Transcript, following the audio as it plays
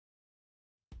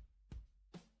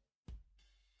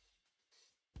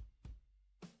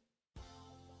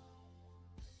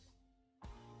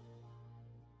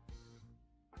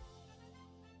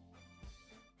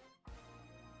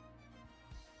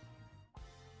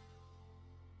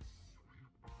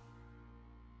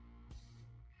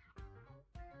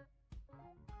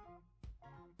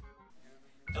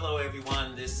Hello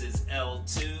everyone, this is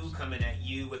L2 coming at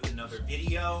you with another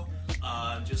video.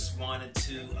 Just wanted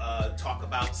to talk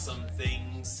about some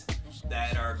things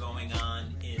that are going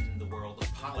on in the world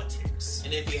of politics.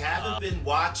 And if you haven't been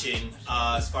watching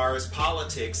as far as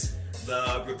politics,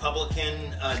 the Republican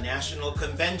National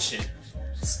Convention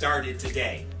started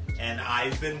today. And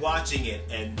I've been watching it,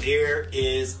 and there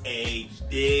is a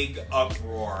big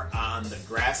uproar on the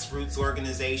grassroots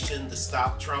organization, the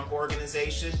Stop Trump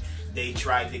organization. They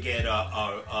tried to get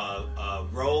a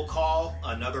roll call,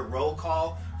 another roll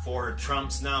call for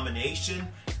Trump's nomination,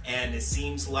 and it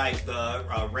seems like the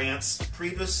Reince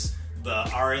Priebus, the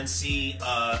RNC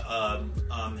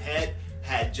head,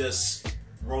 had just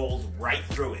rolled right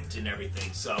through it and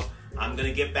everything. So I'm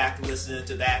gonna get back to listening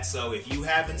to that. So if you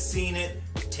haven't seen it,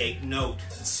 take note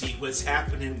and see what's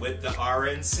happening with the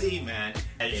RNC, man.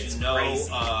 As you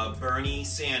know, Bernie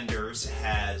Sanders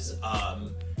has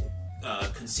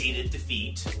conceded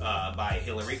defeat by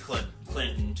Hillary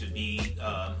Clinton to be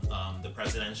the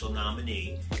presidential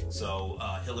nominee. So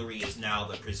Hillary is now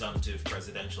the presumptive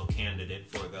presidential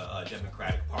candidate for the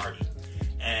Democratic Party.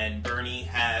 And Bernie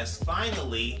has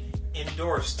finally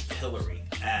endorsed Hillary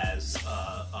as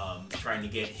trying to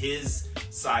get his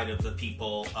side of the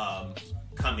people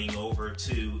coming over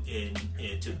to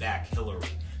back Hillary.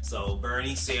 So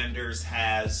Bernie Sanders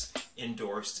has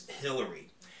endorsed Hillary.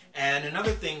 And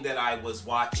another thing that I was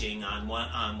watching on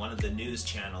one of the news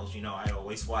channels, you know, I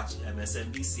always watch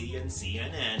MSNBC and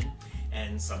CNN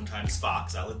and sometimes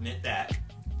Fox, I'll admit that.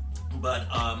 But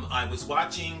I was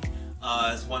watching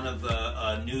one of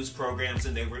the news programs,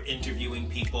 and they were interviewing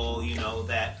people, you know,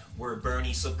 that were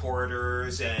Bernie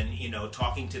supporters, and, you know,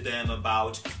 talking to them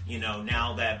about, you know,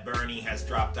 now that Bernie has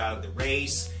dropped out of the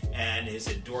race and is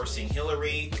endorsing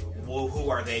Hillary, well, who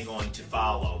are they going to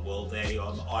follow? Will they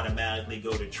automatically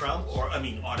go to Trump, or,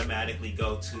 automatically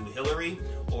go to Hillary,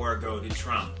 or go to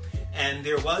Trump? And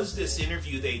there was this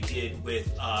interview they did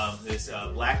with this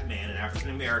black man, an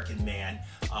African-American man,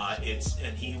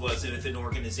 and he was with an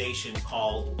organization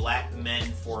called Black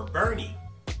Men for Bernie.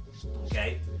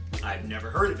 Okay, I've never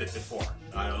heard of it before.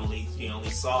 I only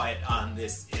saw it on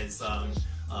his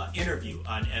interview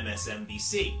on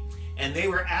MSNBC, and they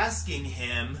were asking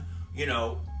him, you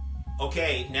know,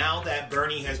 okay, now that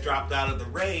Bernie has dropped out of the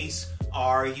race,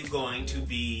 are you going to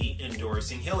be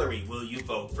endorsing Hillary? Will you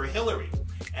vote for Hillary?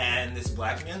 And this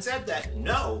black man said that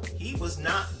no, he was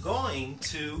not going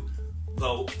to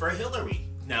vote for Hillary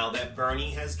now that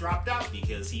Bernie has dropped out,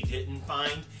 because he didn't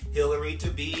find Hillary to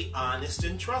be honest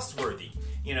and trustworthy.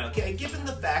 You know, given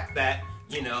the fact that,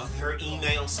 you know, her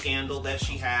email scandal that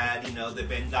she had, you know, the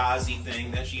Benghazi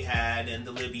thing that she had, and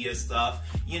the Libya stuff,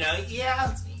 you know,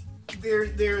 yeah,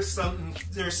 there's some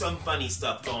funny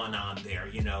stuff going on there,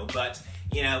 you know, but,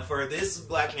 you know, for this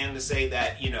black man to say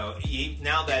that, you know,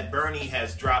 now that Bernie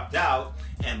has dropped out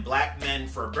and Black Men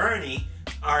for Bernie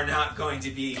are not going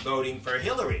to be voting for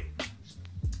Hillary,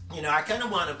 you know, I kind of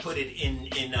want to put it in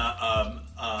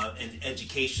an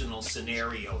educational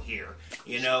scenario here.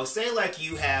 You know, say like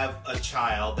you have a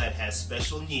child that has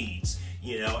special needs,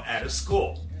 you know, at a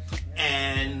school,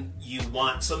 and you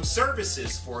want some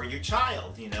services for your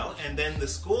child, you know, and then the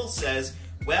school says,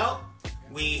 well,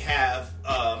 we have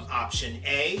option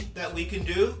A that we can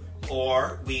do,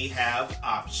 or we have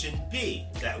option B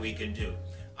that we can do.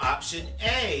 Option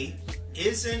A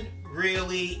isn't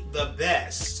really the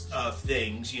best of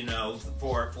things, you know,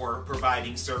 for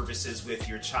providing services with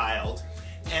your child.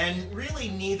 And really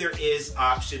neither is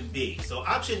option B. So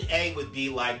option A would be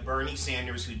like Bernie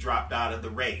Sanders, who dropped out of the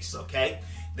race, okay?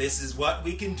 This is what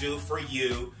we can do for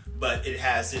you, but it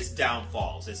has its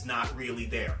downfalls. It's not really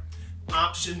there.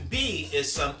 Option B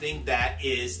is something that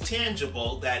is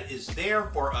tangible, that is there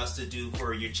for us to do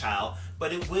for your child,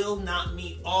 but it will not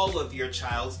meet all of your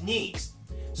child's needs.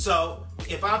 So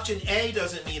if option A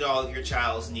doesn't meet all of your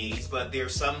child's needs, but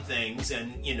there's some things,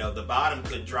 and, you know, the bottom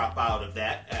could drop out of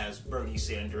that, as Bernie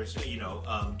Sanders, you know,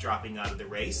 dropping out of the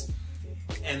race.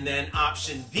 And then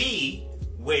option B,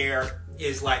 where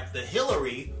is like the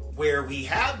Hillary, where we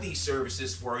have these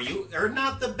services for you, are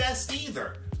not the best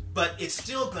either, but it's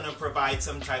still going to provide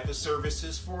some type of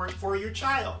services for your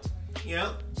child, you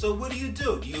know? So what do?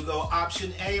 Do you go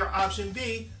option A or option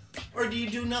B, or do you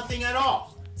do nothing at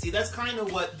all? See, that's kind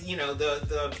of what, you know,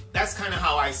 that's kind of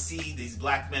how I see these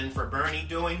Black Men for Bernie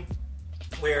doing,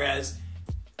 whereas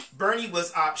Bernie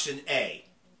was option A,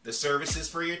 the services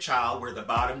for your child, where the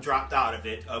bottom dropped out of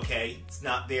it, okay, it's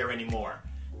not there anymore.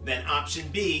 Then option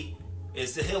B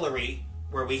is the Hillary,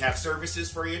 where we have services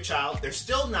for your child. They're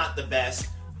still not the best,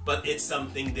 but it's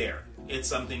something there. It's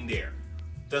something there.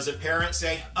 Does a parent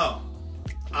say, oh,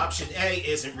 Option A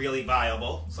isn't really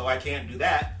viable, so I can't do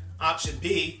that. Option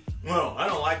B, well, I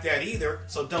don't like that either,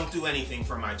 so don't do anything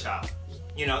for my child.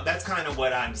 You know, that's kind of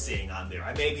what I'm seeing on there.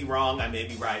 I may be wrong, I may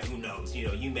be right, who knows? You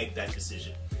know, you make that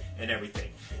decision and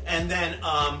everything. And then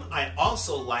I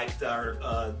also liked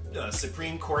our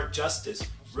Supreme Court Justice,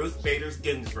 Ruth Bader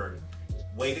Ginsburg.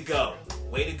 Way to go.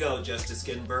 Way to go, Justice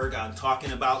Ginsburg, on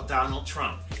talking about Donald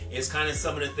Trump. It's kind of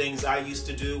some of the things I used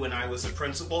to do when I was a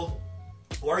principal,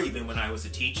 or even when I was a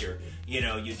teacher. You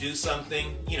know, you do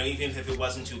something, you know, even if it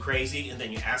wasn't too crazy, and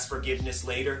then you ask forgiveness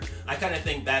later. I kind of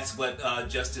think that's what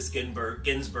Justice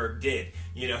Ginsburg did.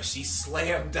 You know, she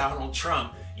slammed Donald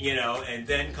Trump, you know, and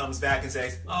then comes back and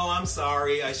says, oh, I'm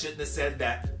sorry, I shouldn't have said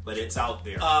that, but it's out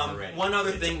there already. One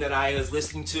other thing that I was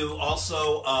listening to,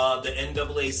 also the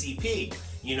NAACP,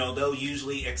 you know, they'll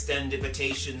usually extend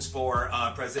invitations for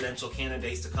presidential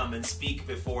candidates to come and speak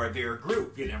before their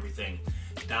group and everything.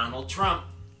 Donald Trump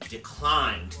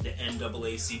declined the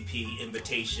NAACP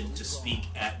invitation to speak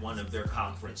at one of their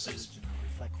conferences.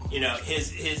 You know,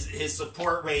 his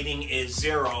support rating is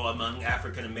 0 among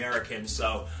African Americans,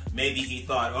 so maybe he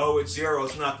thought, oh, it's 0,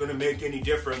 it's not going to make any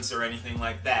difference or anything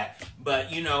like that.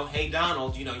 But, you know, hey,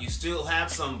 Donald, you know, you still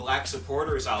have some black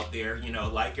supporters out there, you know,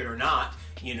 like it or not.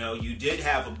 You know, you did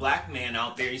have a black man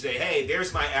out there. You say, hey,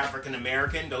 there's my African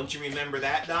American. Don't you remember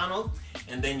that, Donald?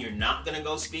 And then you're not going to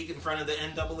go speak in front of the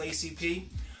NAACP?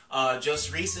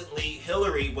 Just recently,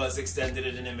 Hillary was extended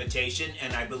an invitation,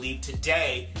 and I believe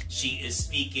today she is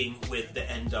speaking with the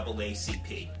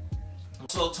NAACP.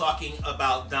 Also talking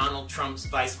about Donald Trump's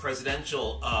vice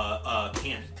presidential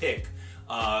pick,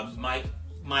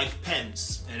 Mike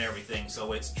Pence and everything.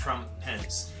 So it's Trump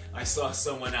Pence. I saw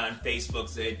someone on Facebook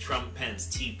say Trump Pence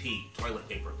TP, toilet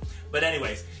paper. But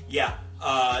anyways, yeah,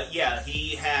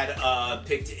 he had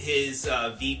picked his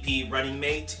VP running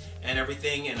mate and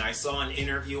everything, and I saw an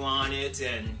interview on it,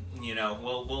 and you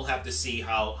know, we'll have to see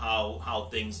how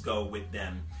things go with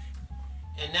them.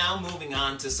 And now moving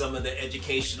on to some of the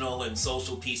educational and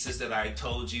social pieces that I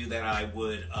told you that I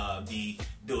would be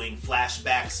doing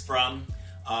flashbacks from.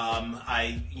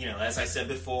 You know, as I said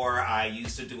before, I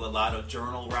used to do a lot of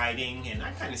journal writing, and I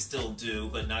kind of still do,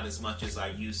 but not as much as I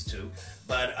used to.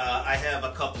 But I have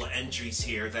a couple of entries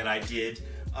here that I did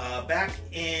back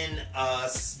in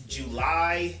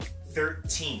July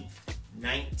 13th,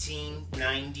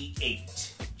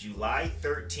 1998. July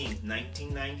 13th,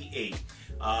 1998.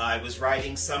 I was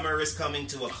writing Summer is Coming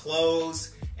to a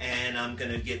Close, and I'm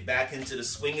going to get back into the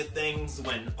swing of things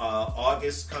when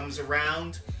August comes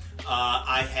around.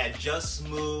 I had just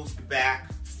moved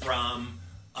back from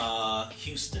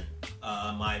Houston.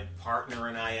 My partner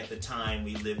and I at the time,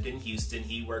 we lived in Houston.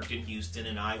 He worked in Houston,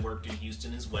 and I worked in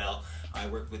Houston as well. I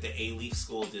worked with the A-Leaf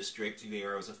School District.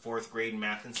 There I was a 4th grade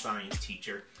math and science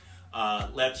teacher.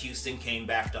 Left Houston, came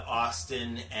back to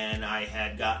Austin, and I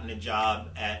had gotten a job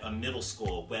at a middle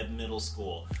school, Webb Middle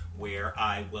School, where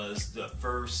I was the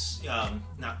first,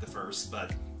 not the first,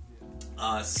 but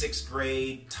 6th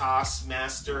grade TOS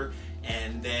master,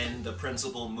 and then the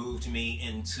principal moved me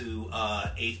into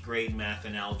 8th grade math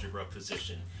and algebra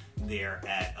position there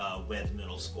at Webb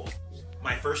Middle School.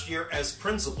 My first year as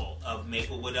principal of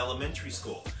Maplewood Elementary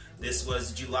School. This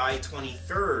was July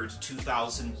 23rd,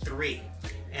 2003.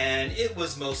 And it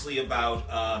was mostly about,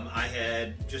 I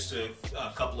had just a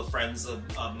couple of friends of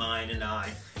mine and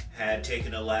I had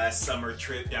taken a last summer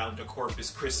trip down to Corpus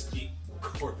Christi,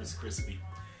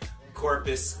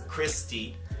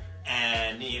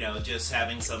 and, you know, just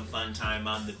having some fun time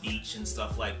on the beach and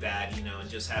stuff like that, you know, and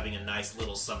just having a nice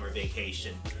little summer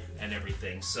vacation and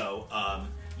everything. So,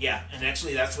 yeah, and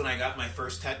actually that's when I got my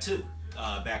first tattoo,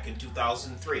 back in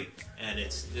 2003, and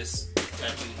it's this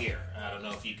tattoo here. I don't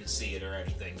know if you can see it or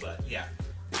anything, but yeah,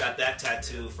 got that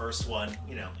tattoo, first one,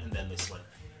 you know, and then this one.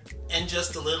 And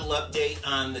just a little update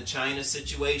on the China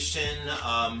situation.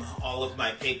 All of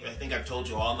my paper, I think I've told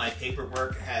you, all my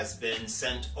paperwork has been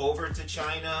sent over to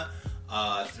China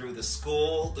through the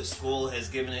school. The school has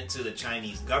given it to the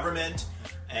Chinese government,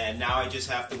 and now I just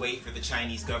have to wait for the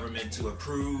Chinese government to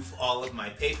approve all of my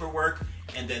paperwork,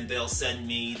 and then they'll send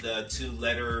me the 2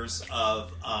 letters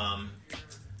of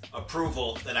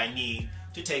approval that I need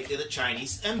to take to the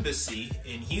Chinese embassy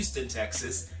in Houston,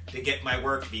 Texas, to get my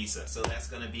work visa. So that's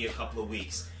going to be a couple of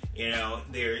weeks. You know,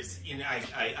 there's, you know,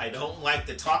 I don't like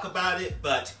to talk about it,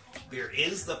 but there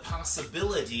is the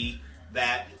possibility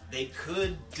that they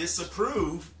could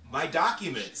disapprove my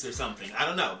documents or something. I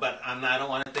don't know, but I don't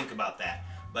want to think about that.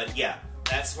 But yeah,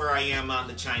 that's where I am on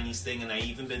the Chinese thing, and I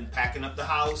even been packing up the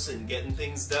house and getting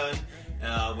things done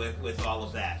with all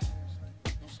of that.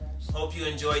 Hope you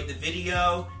enjoyed the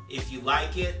video. If you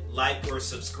like it, like or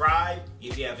subscribe.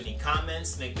 If you have any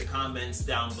comments, make the comments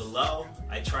down below.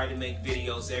 I try to make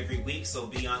videos every week, so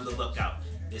be on the lookout.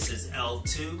 This is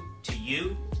L2 to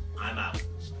you. I'm out.